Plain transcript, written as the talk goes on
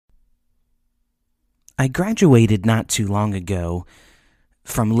I graduated not too long ago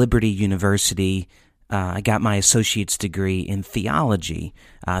from Liberty University. I got my associate's degree in theology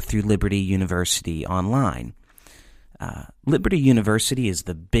through Liberty University Online. Liberty University is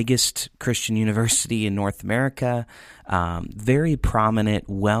the biggest Christian university in North America, very prominent,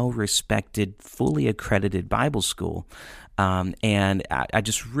 well-respected, fully accredited Bible school. And I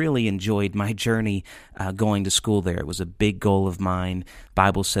just really enjoyed my journey going to school there. It was a big goal of mine.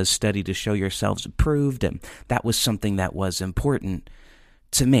 Bible says, study to show yourselves approved, and that was something that was important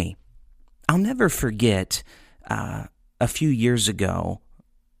to me. I'll never forget a few years ago,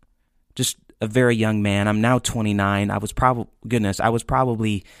 just a very young man. I'm now 29. I was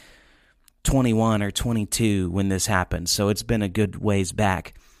probably 21 or 22 when this happened, so it's been a good ways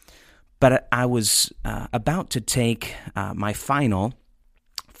back. But I was about to take my final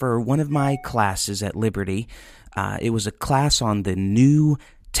for one of my classes at Liberty. It was a class on the New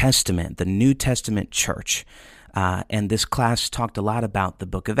Testament, the New Testament church. And this class talked a lot about the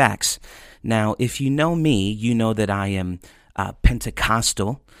book of Acts. Now, if you know me, you know that I am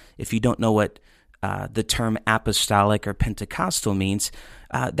Pentecostal. If you don't know what the term apostolic or Pentecostal means,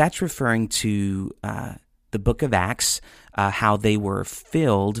 that's referring to the book of Acts, how they were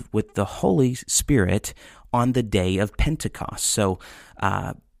filled with the Holy Spirit on the day of Pentecost. So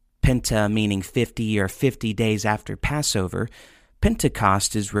Penta meaning 50 or 50 days after Passover.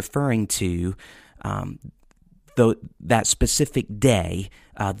 Pentecost is referring to that specific day,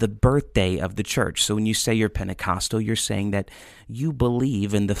 the birthday of the church. So when you say you're Pentecostal, you're saying that you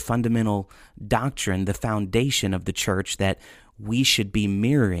believe in the fundamental doctrine, the foundation of the church, that we should be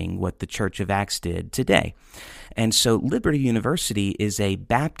mirroring what the Church of Acts did today. And so Liberty University is a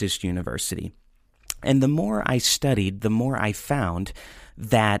Baptist university. And the more I studied, the more I found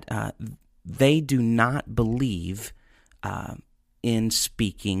that they do not believe in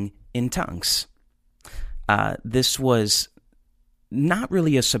speaking in tongues. This was not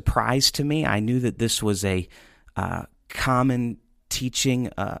really a surprise to me. I knew that this was a common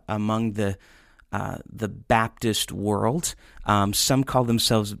teaching among the Baptist world. Some call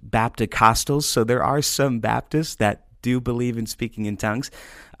themselves Bapticostals, so there are some Baptists that do believe in speaking in tongues.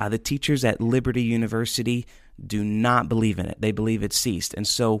 The teachers at Liberty University do not believe in it. They believe it ceased. And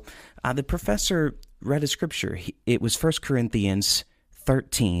so the professor read a scripture. It was 1 Corinthians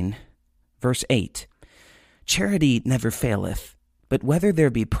 13, verse 8. Charity never faileth, but whether there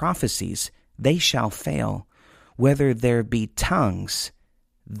be prophecies, they shall fail. Whether there be tongues,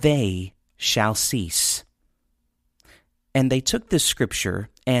 they shall cease. And they took this scripture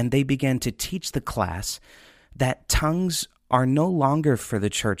and they began to teach the class that tongues are no longer for the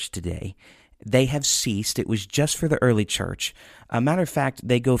church today. They have ceased. It was just for the early church. A matter of fact,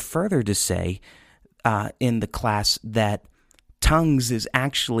 they go further to say in the class that tongues is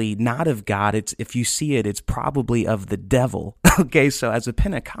actually not of God. If you see it, it's probably of the devil. Okay, so as a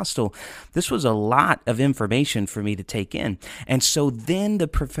Pentecostal, this was a lot of information for me to take in. And so then the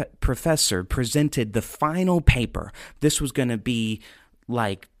professor presented the final paper. This was going to be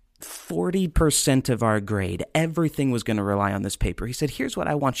like 40% of our grade. Everything was going to rely on this paper. He said, here's what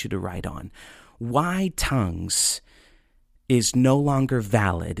I want you to write on. Why tongues is no longer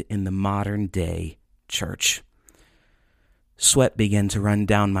valid in the modern day church. Sweat began to run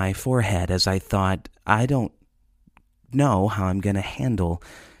down my forehead as I thought, I don't know how I'm going to handle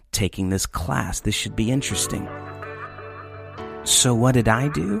taking this class. This should be interesting. So what did I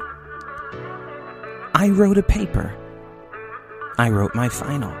do? I wrote a paper. I wrote my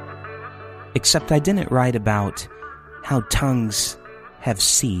final. Except I didn't write about how tongues have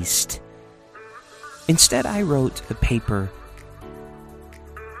ceased. Instead, I wrote a paper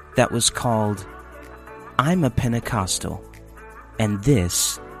that was called, I'm a Pentecostal. And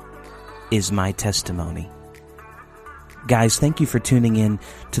this is my testimony. Guys, thank you for tuning in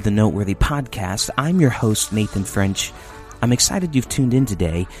to the Noteworthy Podcast. I'm your host, Nathan French. I'm excited you've tuned in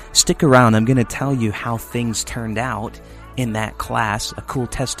today. Stick around. I'm going to tell you how things turned out in that class. A cool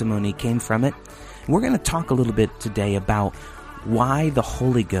testimony came from it. We're going to talk a little bit today about why the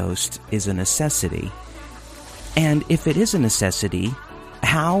Holy Ghost is a necessity. And if it is a necessity,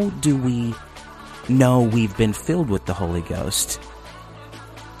 how do we know we've been filled with the Holy Ghost?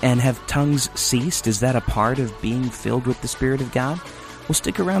 And have tongues ceased? Is that a part of being filled with the Spirit of God? Well,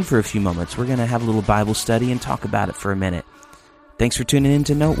 stick around for a few moments. We're going to have a little Bible study and talk about it for a minute. Thanks for tuning in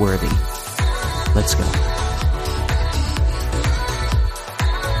to Noteworthy. Let's go.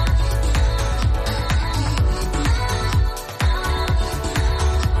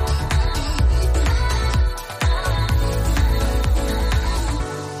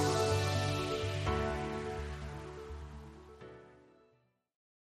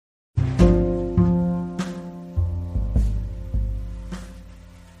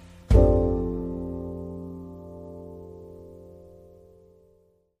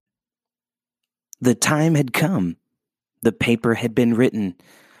 The time had come. The paper had been written.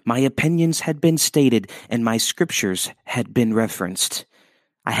 My opinions had been stated, and my scriptures had been referenced.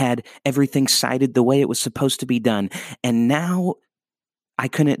 I had everything cited the way it was supposed to be done, and now I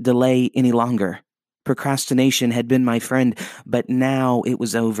couldn't delay any longer. Procrastination had been my friend, but now it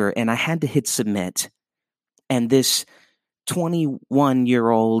was over, and I had to hit submit. And this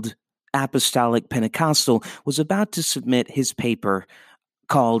 21-year-old apostolic Pentecostal was about to submit his paper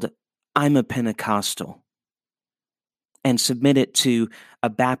called I'm a Pentecostal and submit it to a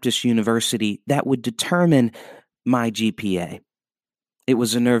Baptist university that would determine my GPA. It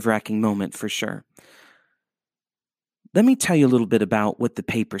was a nerve-wracking moment for sure. Let me tell you a little bit about what the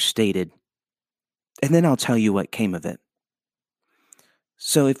paper stated, and then I'll tell you what came of it.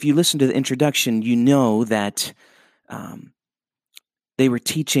 So if you listen to the introduction, you know that they were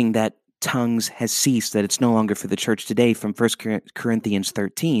teaching that tongues has ceased, that it's no longer for the church today from 1 Corinthians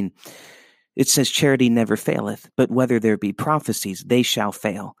 13. It says, charity never faileth, but whether there be prophecies, they shall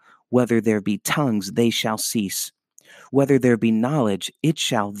fail. Whether there be tongues, they shall cease. Whether there be knowledge, it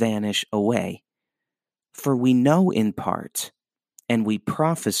shall vanish away. For we know in part, and we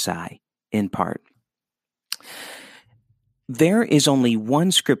prophesy in part. There is only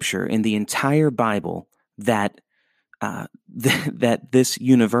one scripture in the entire Bible that that this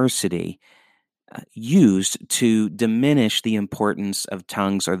university used to diminish the importance of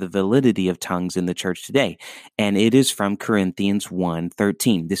tongues or the validity of tongues in the church today. And it is from Corinthians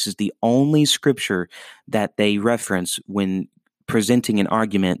 1:13. This is the only scripture that they reference when presenting an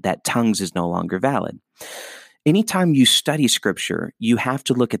argument that tongues is no longer valid. Anytime you study scripture, you have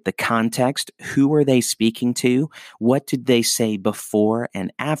to look at the context. Who are they speaking to? What did they say before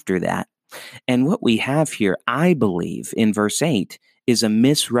and after that? And what we have here, I believe, in verse 8, is a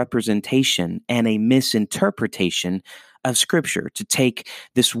misrepresentation and a misinterpretation of Scripture. To take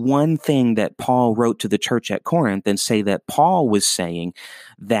this one thing that Paul wrote to the church at Corinth and say that Paul was saying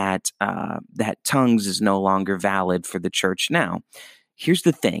that that tongues is no longer valid for the church now. Here's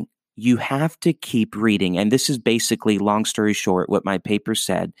the thing. You have to keep reading. And this is basically, long story short, what my paper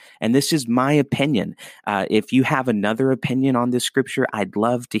said. And this is my opinion. If you have another opinion on this scripture, I'd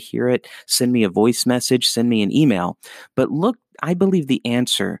love to hear it. Send me a voice message, send me an email. But look, I believe the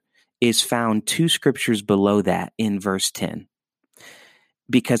answer is found 2 scriptures below that in verse 10.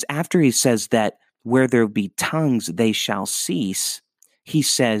 Because after he says that where there be tongues, they shall cease, he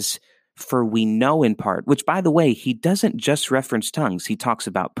says, for we know in part, which, by the way, he doesn't just reference tongues. He talks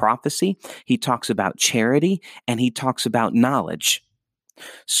about prophecy, he talks about charity, and he talks about knowledge.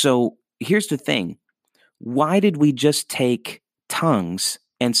 So here's the thing. Why did we just take tongues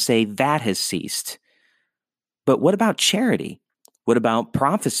and say that has ceased? But what about charity? What about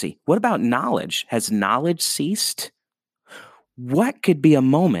prophecy? What about knowledge? Has knowledge ceased? What could be a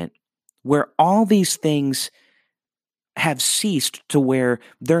moment where all these things have ceased to where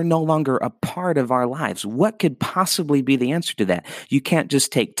they're no longer a part of our lives? What could possibly be the answer to that? You can't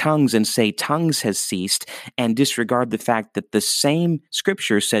just take tongues and say tongues has ceased and disregard the fact that the same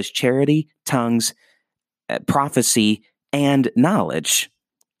scripture says charity, tongues, prophecy, and knowledge.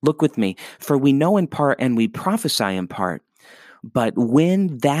 Look with me. For we know in part and we prophesy in part, but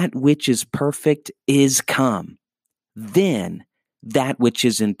when that which is perfect is come, then that which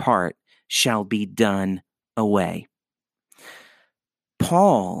is in part shall be done away.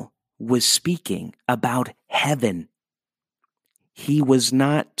 Paul was speaking about heaven. He was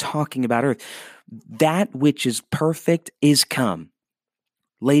not talking about earth. That which is perfect is come.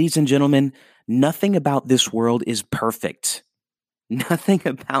 Ladies and gentlemen, nothing about this world is perfect. Nothing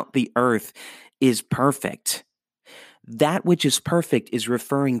about the earth is perfect. That which is perfect is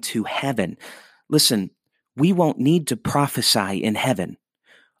referring to heaven. Listen, we won't need to prophesy in heaven.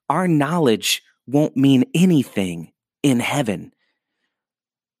 Our knowledge won't mean anything in heaven.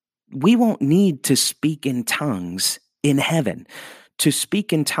 We won't need to speak in tongues in heaven. To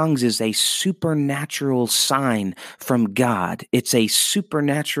speak in tongues is a supernatural sign from God. It's a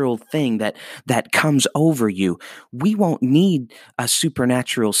supernatural thing that comes over you. We won't need a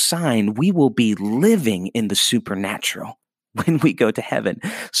supernatural sign. We will be living in the supernatural when we go to heaven.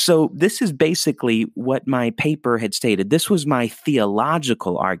 So this is basically what my paper had stated. This was my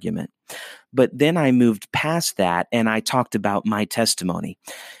theological argument. But then I moved past that and I talked about my testimony.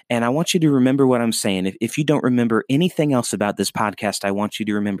 And I want you to remember what I'm saying. If you don't remember anything else about this podcast, I want you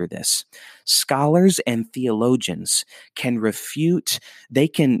to remember this. Scholars and theologians can refute, they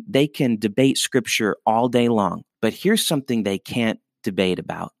can debate scripture all day long. But here's something they can't debate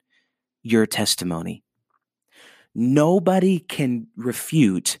about: your testimony. Nobody can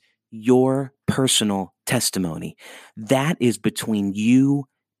refute your personal testimony. That is between you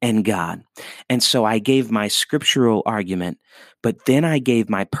and God. And so I gave my scriptural argument, but then I gave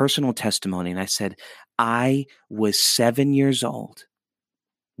my personal testimony, and I said, I was 7 years old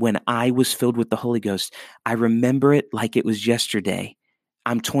when I was filled with the Holy Ghost. I remember it like it was yesterday.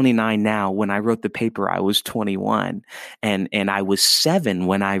 I'm 29 now. When I wrote the paper, I was 21, and I was 7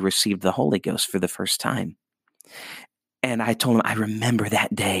 when I received the Holy Ghost for the first time. And I told him, I remember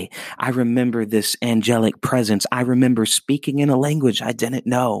that day. I remember this angelic presence. I remember speaking in a language I didn't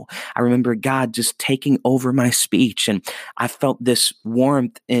know. I remember God just taking over my speech. And I felt this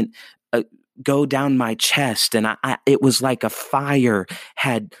warmth go down my chest. And it was like a fire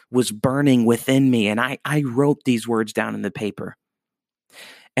was burning within me. And I wrote these words down in the paper.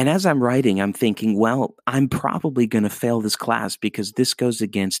 And as I'm writing, I'm thinking, well, I'm probably going to fail this class because this goes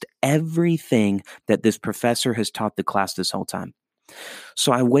against everything that this professor has taught the class this whole time.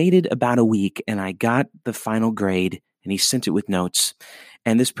 So I waited about a week and I got the final grade, and he sent it with notes.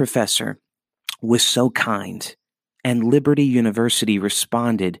 And this professor was so kind, and Liberty University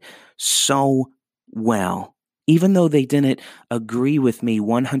responded so well. Even though they didn't agree with me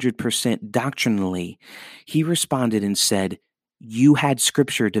 100% doctrinally, he responded and said, you had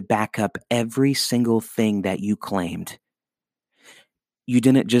scripture to back up every single thing that you claimed. You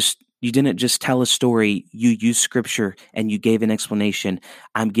didn't just tell a story. You used scripture and you gave an explanation.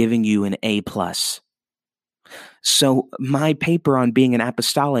 I'm giving you an A+. So my paper on being an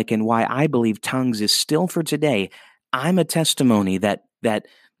apostolic and why I believe tongues is still for today, I'm a testimony that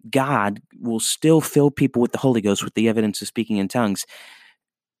God will still fill people with the Holy Ghost with the evidence of speaking in tongues.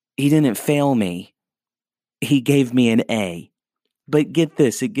 He didn't fail me. He gave me an A. But get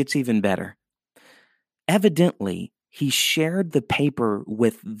this, it gets even better. Evidently, he shared the paper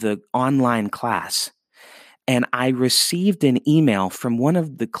with the online class, and I received an email from one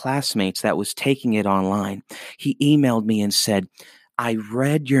of the classmates that was taking it online. He emailed me and said, I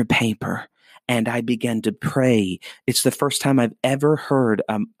read your paper and I began to pray. It's the first time I've ever heard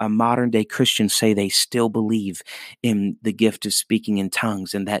a modern day Christian say they still believe in the gift of speaking in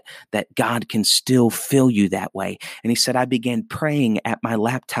tongues and that God can still fill you that way. And he said, I began praying at my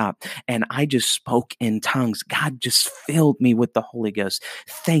laptop and I just spoke in tongues. God just filled me with the Holy Ghost.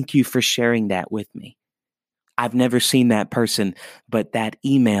 Thank you for sharing that with me. I've never seen that person, but that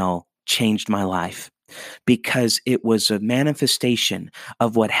email changed my life, because it was a manifestation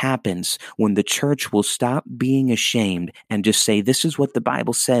of what happens when the church will stop being ashamed and just say, this is what the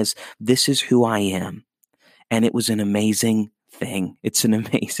Bible says. This is who I am. And it was an amazing thing. It's an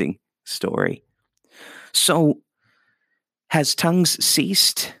amazing story. So has tongues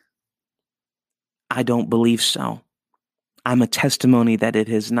ceased? I don't believe so. I'm a testimony that it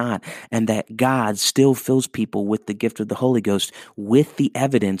has not, and that God still fills people with the gift of the Holy Ghost with the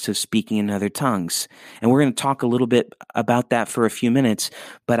evidence of speaking in other tongues. And we're going to talk a little bit about that for a few minutes,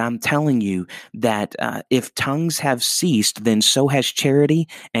 but I'm telling you that if tongues have ceased, then so has charity,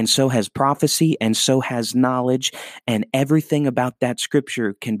 and so has prophecy, and so has knowledge, and everything about that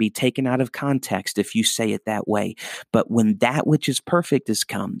scripture can be taken out of context if you say it that way. But when that which is perfect is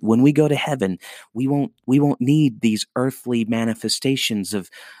come, when we go to heaven, we won't need these earthly manifestations of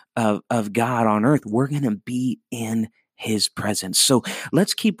God on earth. We're going to be in his presence. So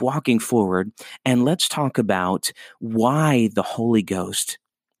let's keep walking forward and let's talk about why the Holy Ghost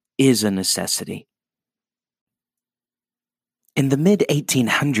is a necessity. In the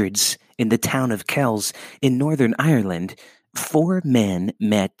mid-1800s, in the town of Kells in Northern Ireland, 4 men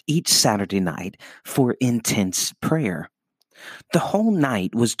met each Saturday night for intense prayer. The whole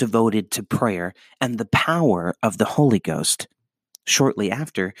night was devoted to prayer and the power of the Holy Ghost. Shortly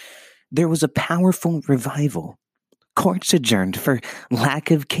after, there was a powerful revival. Courts adjourned for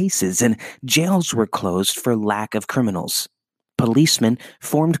lack of cases, and jails were closed for lack of criminals. Policemen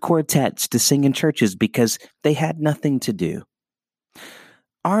formed quartets to sing in churches because they had nothing to do.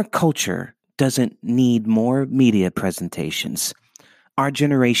 Our culture doesn't need more media presentations. Our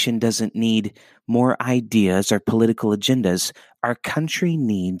generation doesn't need more ideas or political agendas. Our country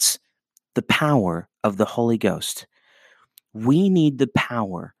needs the power of the Holy Ghost. We need the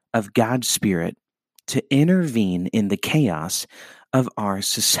power of God's Spirit to intervene in the chaos of our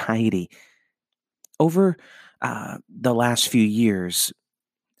society. Over the last few years,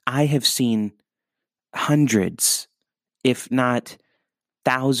 I have seen hundreds, if not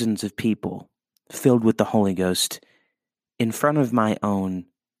thousands of people filled with the Holy Ghost in front of my own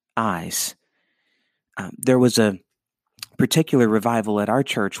eyes. There was a particular revival at our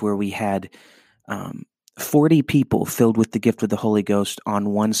church where we had 40 people filled with the gift of the Holy Ghost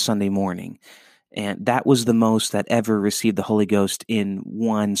on one Sunday morning. And that was the most that ever received the Holy Ghost in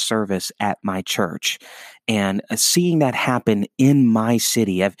one service at my church. And seeing that happen in my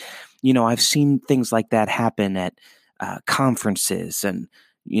city, I've seen things like that happen at conferences and,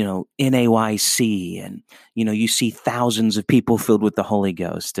 NAYC, and, you see thousands of people filled with the Holy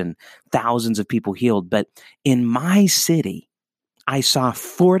Ghost and thousands of people healed. But in my city, I saw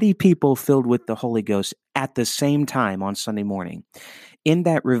 40 people filled with the Holy Ghost at the same time on Sunday morning. In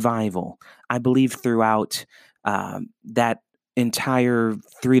that revival, I believe throughout that entire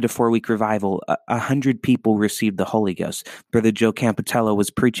 3 to 4 week revival, 100 people received the Holy Ghost. Brother Joe Campitello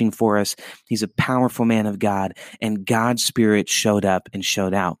was preaching for us. He's a powerful man of God, and God's Spirit showed up and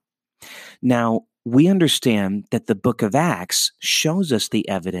showed out. Now, we understand that the book of Acts shows us the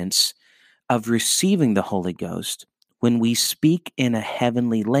evidence of receiving the Holy Ghost when we speak in a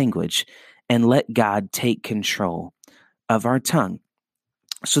heavenly language and let God take control of our tongue.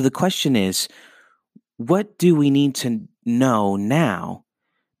 So the question is, what do we need to know now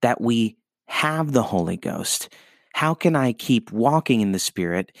that we have the Holy Ghost? How can I keep walking in the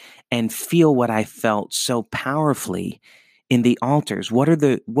Spirit and feel what I felt so powerfully in the altars? What are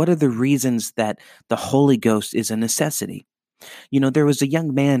the reasons that the Holy Ghost is a necessity? There was a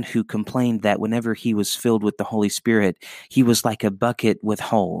young man who complained that whenever he was filled with the Holy Spirit, he was like a bucket with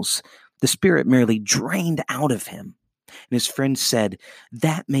holes. The Spirit merely drained out of him. And his friend said,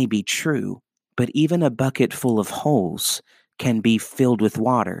 that may be true, but even a bucket full of holes can be filled with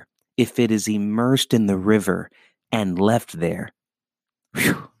water if it is immersed in the river and left there.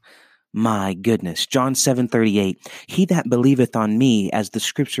 Whew. My goodness. John 7:38, he that believeth on me, as the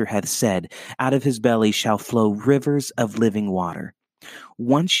scripture hath said, out of his belly shall flow rivers of living water.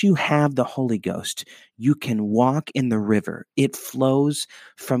 Once you have the Holy Ghost, you can walk in the river. It flows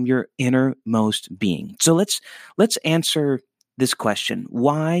from your innermost being. So let's answer this question.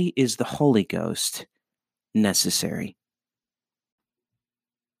 Why is the Holy Ghost necessary?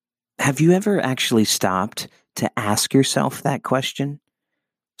 Have you ever actually stopped to ask yourself that question?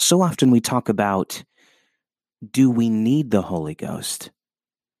 So often we talk about, do we need the Holy Ghost?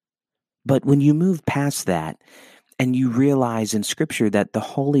 But when you move past that and you realize in Scripture that the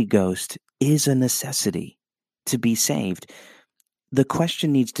Holy Ghost is a necessity to be saved, the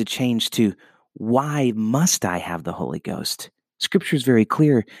question needs to change to, why must I have the Holy Ghost? Scripture is very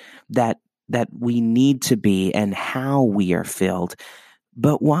clear that we need to be and how we are filled.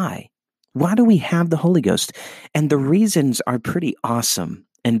 But why? Why do we have the Holy Ghost? And the reasons are pretty awesome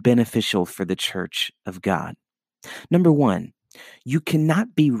and beneficial for the church of God. Number one, you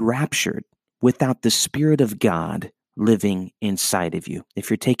cannot be raptured without the Spirit of God living inside of you. If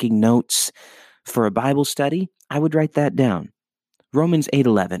you're taking notes for a Bible study, I would write that down. Romans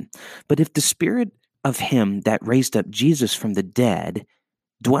 8:11. But if the Spirit of him that raised up Jesus from the dead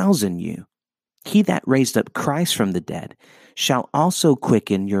dwells in you, he that raised up Christ from the dead shall also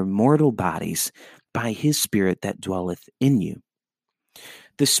quicken your mortal bodies by his Spirit that dwelleth in you.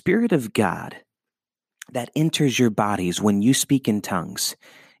 The Spirit of God that enters your bodies when you speak in tongues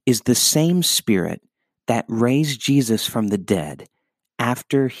is the same Spirit that raised Jesus from the dead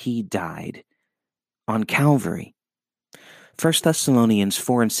after he died on Calvary. 1 Thessalonians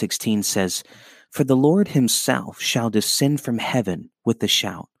 4:16 says, For the Lord himself shall descend from heaven with a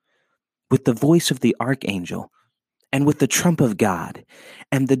shout, with the voice of the archangel, and with the trump of God,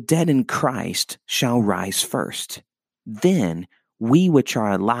 and the dead in Christ shall rise first. Then we which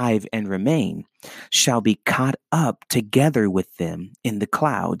are alive and remain shall be caught up together with them in the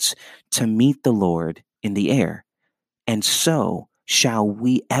clouds to meet the Lord in the air. And so shall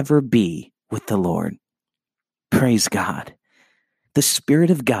we ever be with the Lord. Praise God. The Spirit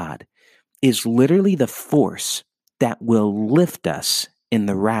of God is literally the force that will lift us in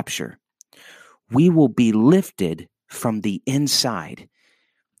the rapture. We will be lifted from the inside.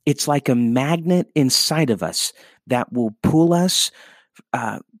 It's like a magnet inside of us that will pull us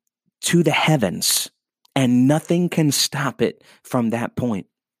to the heavens, and nothing can stop it from that point.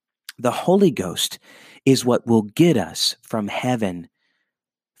 The Holy Ghost is what will get us from heaven,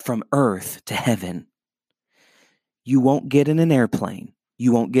 from earth to heaven. You won't get in an airplane.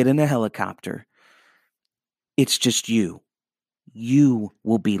 You won't get in a helicopter. It's just you. You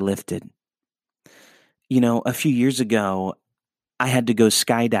will be lifted. A few years ago, I had to go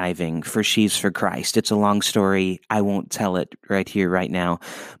skydiving for Sheaves for Christ. It's a long story. I won't tell it right here, right now.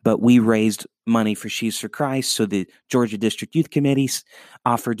 But we raised money for Sheaves for Christ, so the Georgia District Youth Committee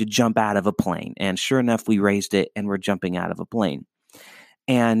offered to jump out of a plane. And sure enough, we raised it, and we're jumping out of a plane.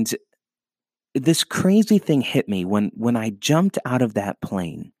 And this crazy thing hit me when I jumped out of that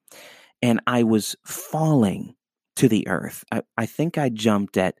plane, and I was falling to the earth. I think I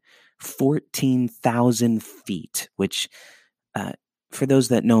jumped at 14,000 feet, which for those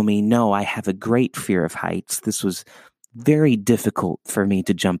that know me, know I have a great fear of heights. This was very difficult for me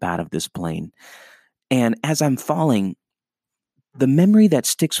to jump out of this plane. And as I'm falling, the memory that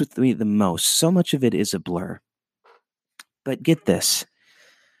sticks with me the most, so much of it is a blur. But get this.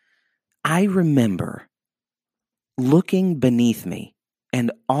 I remember looking beneath me,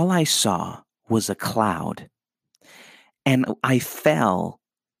 and all I saw was a cloud. And I fell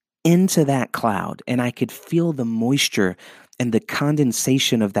into that cloud, and I could feel the moisture and the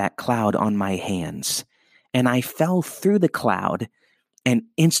condensation of that cloud on my hands. And I fell through the cloud and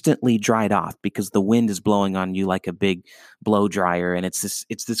instantly dried off because the wind is blowing on you like a big blow dryer, and it's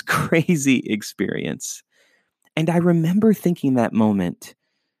this crazy experience. And I remember thinking that moment,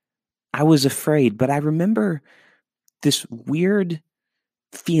 I was afraid, but I remember this weird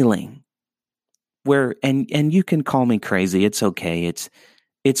feeling where, and you can call me crazy, it's okay,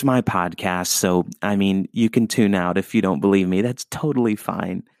 it's my podcast, so I mean, you can tune out if you don't believe me, that's totally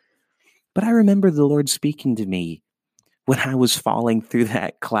fine. But I remember the Lord speaking to me when I was falling through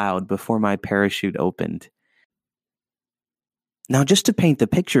that cloud before my parachute opened. Now, just to paint the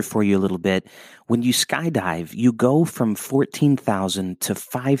picture for you a little bit, when you skydive, you go from 14,000 to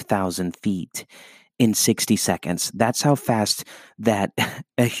 5,000 feet in 60 seconds. That's how fast that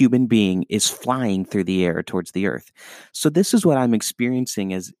a human being is flying through the air towards the earth. So this is what I'm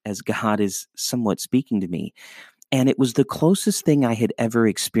experiencing as God is somewhat speaking to me. And it was the closest thing I had ever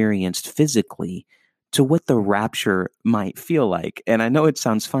experienced physically to what the rapture might feel like. And I know it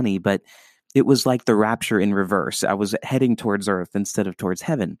sounds funny, but it was like the rapture in reverse. I was heading towards earth instead of towards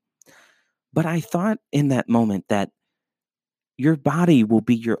heaven. But I thought in that moment that your body will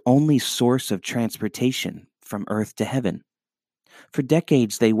be your only source of transportation from earth to heaven. For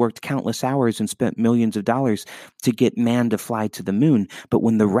decades, they worked countless hours and spent millions of dollars to get man to fly to the moon. But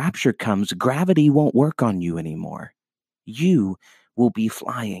when the rapture comes, gravity won't work on you anymore. You will be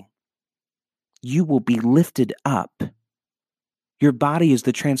flying. You will be lifted up. Your body is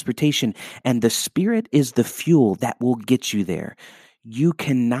the transportation, and the Spirit is the fuel that will get you there. You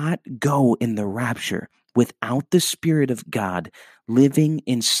cannot go in the rapture without the Spirit of God living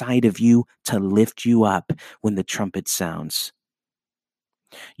inside of you to lift you up when the trumpet sounds.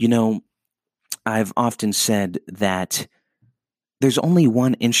 You know, I've often said that there's only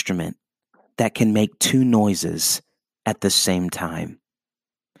one instrument that can make two noises at the same time.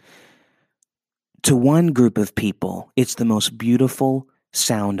 To one group of people, it's the most beautiful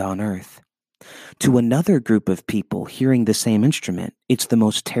sound on earth. To another group of people hearing the same instrument, it's the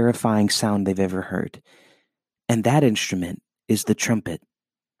most terrifying sound they've ever heard. And that instrument is the trumpet.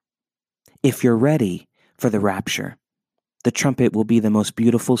 If you're ready for the rapture, the trumpet will be the most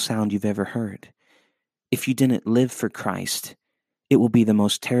beautiful sound you've ever heard. If you didn't live for Christ, it will be the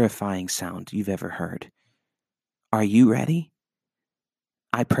most terrifying sound you've ever heard. Are you ready?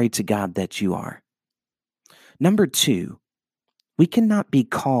 I pray to God that you are. Number 2, we cannot be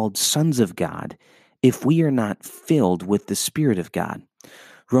called sons of God if we are not filled with the Spirit of God.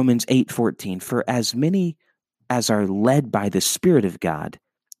 Romans 8:14, for as many as are led by the Spirit of God,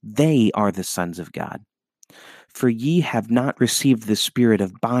 they are the sons of God. For ye have not received the spirit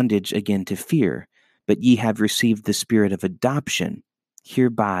of bondage again to fear, but ye have received the Spirit of adoption.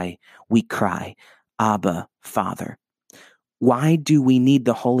 Hereby we cry, Abba, Father. Why do we need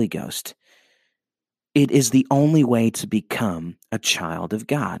the Holy Ghost? It is the only way to become a child of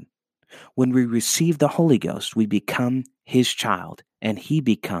God. When we receive the Holy Ghost, we become His child, and He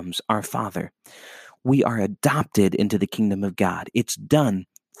becomes our Father. We are adopted into the kingdom of God. It's done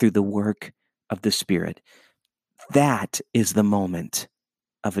through the work of the Spirit. That is the moment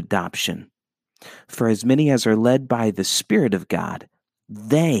of adoption. For as many as are led by the Spirit of God,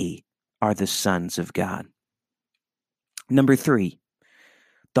 they are the sons of God. Number 3,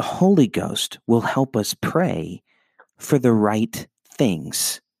 the Holy Ghost will help us pray for the right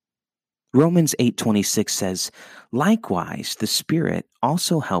things. Romans 8:26 says, likewise, the Spirit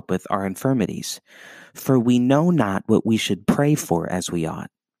also helpeth our infirmities, for we know not what we should pray for as we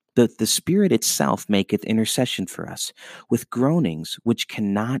ought. But the Spirit itself maketh intercession for us with groanings which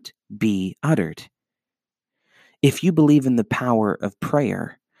cannot be uttered. If you believe in the power of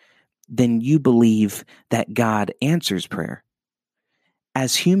prayer, then you believe that God answers prayer.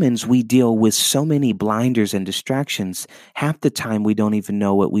 As humans, we deal with so many blinders and distractions, half the time we don't even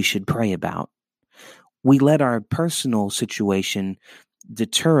know what we should pray about. We let our personal situation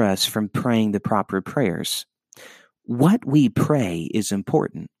deter us from praying the proper prayers. What we pray is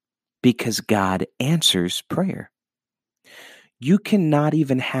important because God answers prayer. You cannot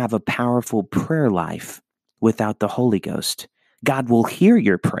even have a powerful prayer life without the Holy Ghost. God will hear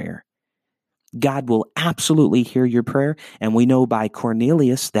your prayer, God will absolutely hear your prayer, and we know by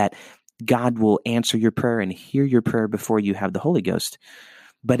Cornelius that God will answer your prayer and hear your prayer before you have the Holy Ghost.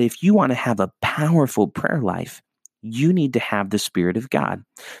 But if you want to have a powerful prayer life, you need to have the Spirit of God,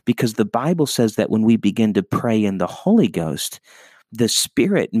 because the Bible says that when we begin to pray in the Holy Ghost, the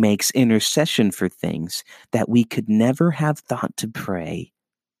Spirit makes intercession for things that we could never have thought to pray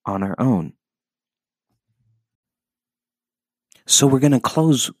on our own. So we're going to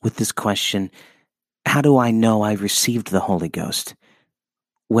close with this question: how do I know I received the Holy Ghost?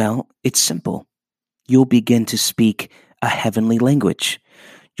 Well, it's simple. You'll begin to speak a heavenly language.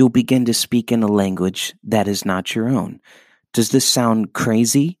 You'll begin to speak in a language that is not your own. Does this sound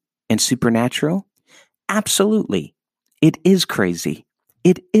crazy and supernatural? Absolutely. It is crazy.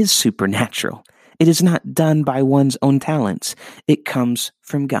 It is supernatural. It is not done by one's own talents. It comes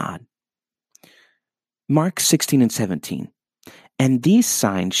from God. Mark 16:17. And these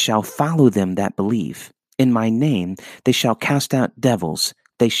signs shall follow them that believe. In my name they shall cast out devils.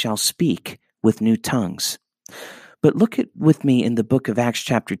 They shall speak with new tongues. But look at with me in the book of Acts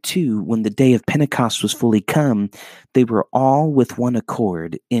chapter 2, when the day of Pentecost was fully come, they were all with one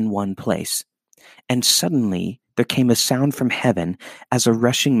accord in one place. And suddenly there came a sound from heaven as a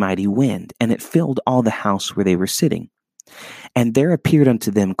rushing mighty wind, and it filled all the house where they were sitting. And there appeared unto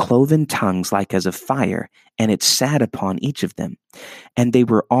them cloven tongues like as of fire, and it sat upon each of them. And they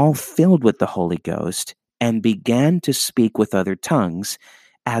were all filled with the Holy Ghost, and began to speak with other tongues,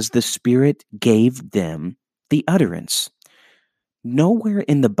 as the Spirit gave them the utterance. Nowhere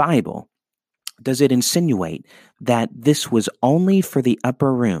in the Bible does it insinuate that this was only for the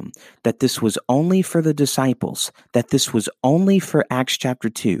upper room, that this was only for the disciples, that this was only for Acts chapter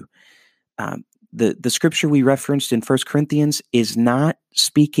 2. The scripture we referenced in 1 Corinthians is not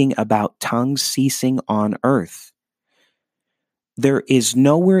speaking about tongues ceasing on earth. There is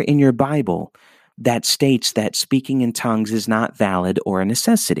nowhere in your Bible that states that speaking in tongues is not valid or a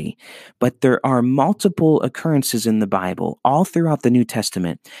necessity. But there are multiple occurrences in the Bible, all throughout the New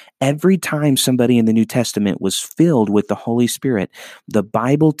Testament. Every time somebody in the New Testament was filled with the Holy Spirit, the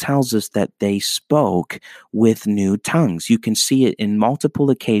Bible tells us that they spoke with new tongues. You can see it in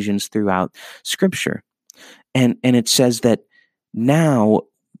multiple occasions throughout Scripture. And it says that now,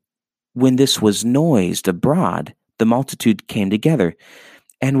 when this was noised abroad, the multitude came together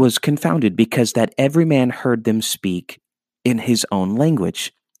and was confounded, because that every man heard them speak in his own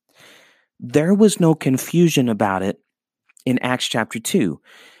language. There was no confusion about it in Acts chapter 2.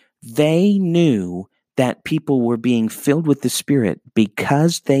 They knew that people were being filled with the Spirit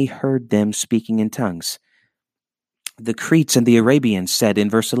because they heard them speaking in tongues. The Cretes and the Arabians said in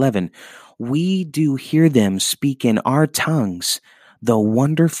verse 11, "We do hear them speak in our tongues the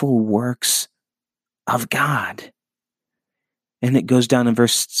wonderful works of God." And it goes down in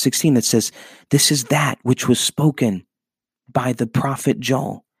verse 16 that says, "This is that which was spoken by the prophet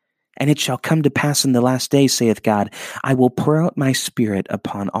Joel. And it shall come to pass in the last days, saith God, I will pour out my Spirit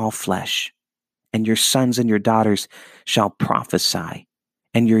upon all flesh, and your sons and your daughters shall prophesy,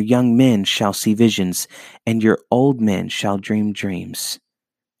 and your young men shall see visions, and your old men shall dream dreams."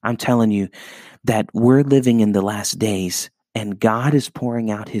 I'm telling you that we're living in the last days, and God is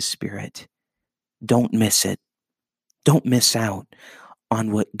pouring out His Spirit. Don't miss it. Don't miss out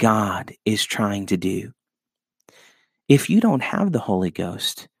on what God is trying to do. If you don't have the Holy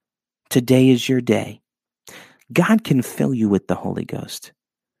Ghost, today is your day. God can fill you with the Holy Ghost.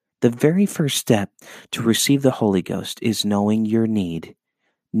 The very first step to receive the Holy Ghost is knowing your need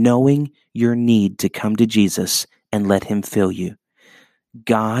to come to Jesus and let Him fill you.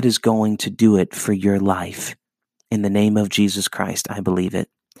 God is going to do it for your life. In the name of Jesus Christ, I believe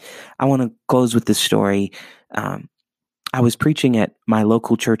it. I want to close with this story. I was preaching at my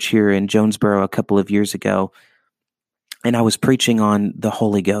local church here in Jonesboro a couple of years ago, and I was preaching on the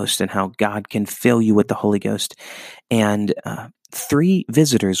Holy Ghost and how God can fill you with the Holy Ghost. And 3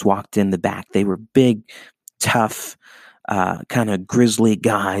 visitors walked in the back. They were big, tough, kind of grizzly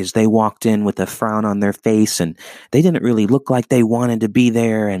guys. They walked in with a frown on their face, and they didn't really look like they wanted to be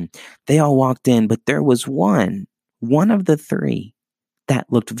there. And they all walked in, but there was one of the 3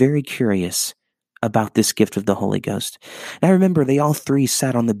 that looked very curious about this gift of the Holy Ghost. And I remember they all 3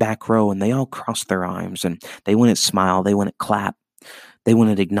 sat on the back row, and they all crossed their arms, and they wouldn't smile, they wouldn't clap, they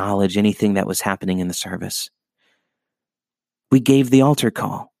wouldn't acknowledge anything that was happening in the service. We gave the altar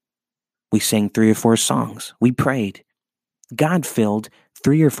call. We sang 3 or 4 songs. We prayed. God filled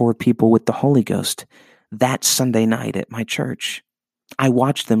 3 or 4 people with the Holy Ghost that Sunday night at my church. I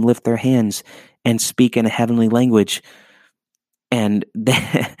watched them lift their hands and speak in a heavenly language. And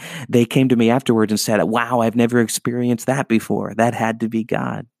they came to me afterwards and said, "Wow, I've never experienced that before. That had to be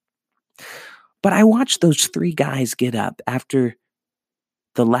God." But I watched those three guys get up after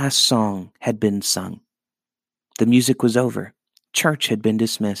the last song had been sung. The music was over. Church had been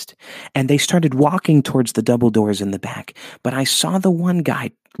dismissed, and they started walking towards the double doors in the back. But I saw the one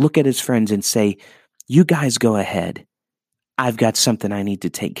guy look at his friends and say, "You guys go ahead. I've got something I need to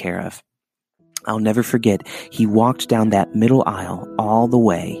take care of." I'll never forget, he walked down that middle aisle all the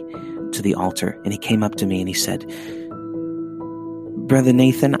way to the altar, and he came up to me and he said, "Brother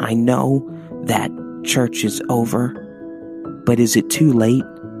Nathan, I know that church is over, but is it too late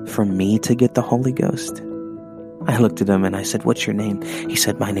for me to get the Holy Ghost?" I looked at him and I said, "What's your name?" He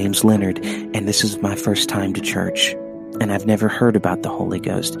said, "My name's Leonard, and this is my first time to church, and I've never heard about the Holy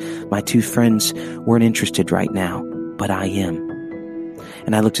Ghost. My two friends weren't interested right now, but I am."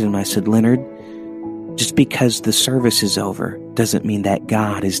 And I looked at him and I said, "Leonard, just because the service is over doesn't mean that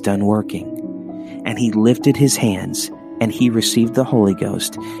God is done working." And he lifted his hands and he received the Holy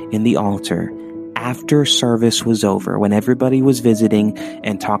Ghost in the altar after service was over, when everybody was visiting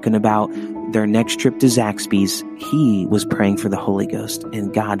and talking about their next trip to Zaxby's. He was praying for the Holy Ghost,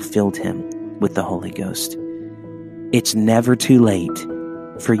 and God filled him with the Holy Ghost. It's never too late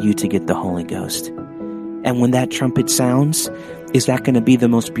for you to get the Holy Ghost. And when that trumpet sounds, is that going to be the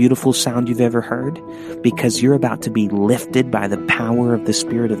most beautiful sound you've ever heard? Because you're about to be lifted by the power of the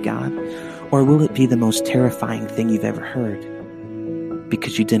Spirit of God? Or will it be the most terrifying thing you've ever heard?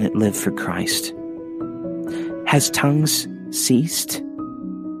 Because you didn't live for Christ. Has tongues ceased?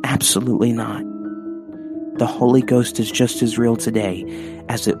 Absolutely not. The Holy Ghost is just as real today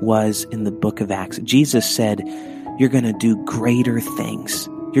as it was in the book of Acts. Jesus said, "You're going to do greater things.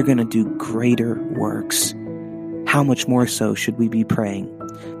 You're going to do greater works." How much more so should we be praying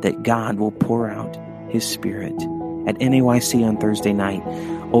that God will pour out His Spirit? At NAYC on Thursday night,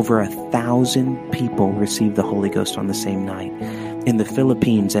 over 1,000 people received the Holy Ghost on the same night. In the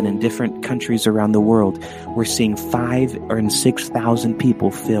Philippines and in different countries around the world, we're seeing 5,000 or 6,000 people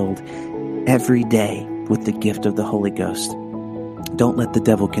filled every day with the gift of the Holy Ghost. Don't let the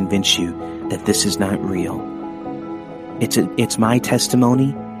devil convince you that this is not real. It's my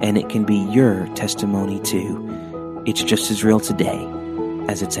testimony, and it can be your testimony too. It's just as real today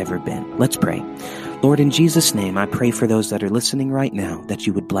as it's ever been. Let's pray. Lord, in Jesus' name, I pray for those that are listening right now, that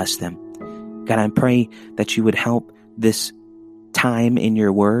you would bless them. God, I pray that you would help this time in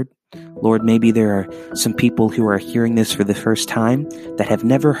your word. Lord, maybe there are some people who are hearing this for the first time that have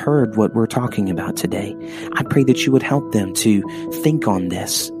never heard what we're talking about today. I pray that you would help them to think on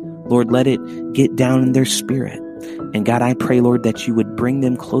this. Lord, let it get down in their spirit. And God, I pray, Lord, that you would bring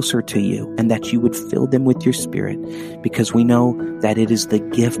them closer to you and that you would fill them with your Spirit, because we know that it is the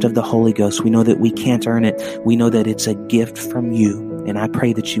gift of the Holy Ghost. We know that we can't earn it. We know that it's a gift from you. And I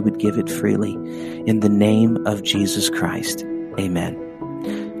pray that you would give it freely. In the name of Jesus Christ. Amen.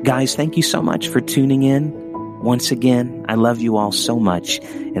 Guys, thank you so much for tuning in. Once again, I love you all so much,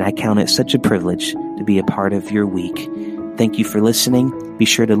 and I count it such a privilege to be a part of your week. Thank you for listening. Be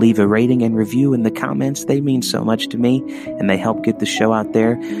sure to leave a rating and review in the comments. They mean so much to me, and they help get the show out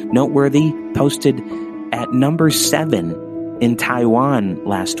there. Noteworthy, posted at number 7 in Taiwan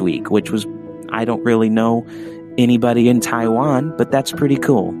last week, which was, I don't really know anybody in Taiwan, but that's pretty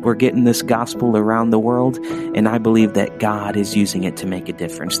cool. We're getting this gospel around the world, and I believe that God is using it to make a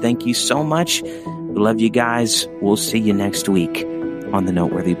difference. Thank you so much. We love you guys. We'll see you next week on the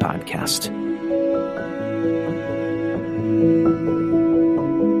Noteworthy Podcast.